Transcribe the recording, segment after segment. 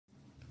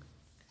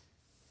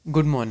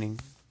Good morning.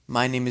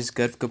 My name is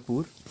Garv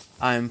Kapoor.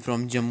 I am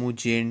from Jammu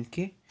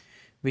J&K,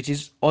 which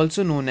is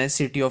also known as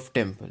City of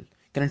Temple.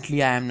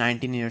 Currently, I am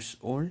 19 years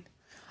old.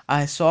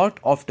 I sought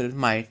after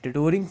my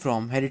tutoring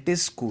from Heritage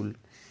School.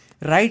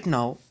 Right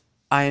now,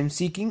 I am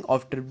seeking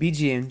after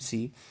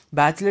BGMC,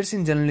 Bachelor's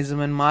in Journalism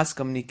and Mass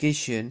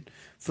Communication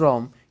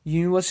from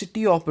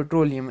University of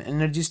Petroleum and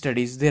Energy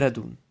Studies,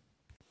 Dehradun.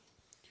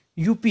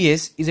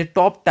 UPS is a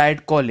top-tier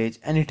college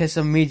and it has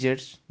some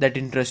majors that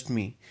interest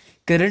me.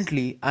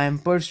 Currently, I am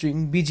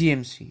pursuing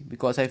BGMC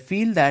because I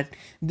feel that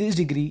this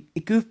degree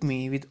equips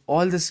me with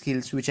all the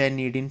skills which I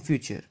need in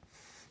future.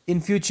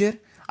 In future,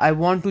 I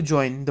want to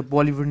join the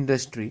Bollywood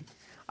industry.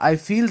 I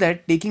feel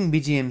that taking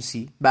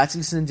BGMC,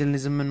 Bachelor's in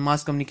Journalism and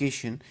Mass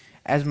Communication,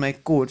 as my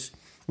course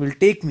will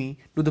take me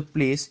to the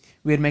place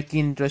where my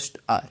keen interests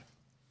are.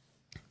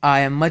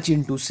 I am much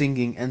into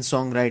singing and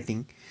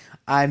songwriting.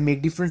 I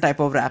make different type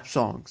of rap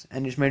songs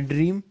and it's my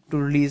dream to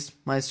release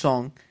my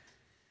song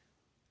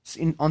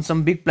on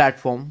some big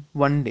platform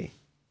one day.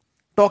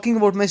 Talking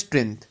about my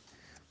strength,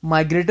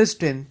 my greatest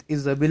strength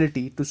is the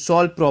ability to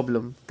solve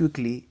problems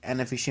quickly and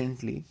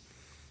efficiently.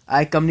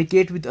 I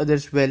communicate with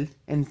others well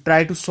and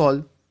try to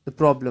solve their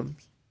problem.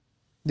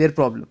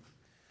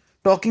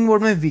 Talking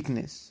about my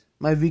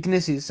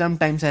weakness is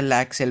sometimes I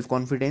lack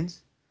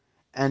self-confidence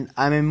and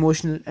I'm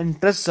emotional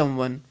and trust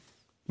someone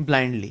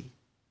blindly.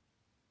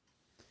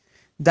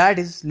 That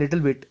is little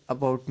bit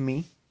about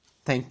me.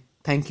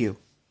 Thank you.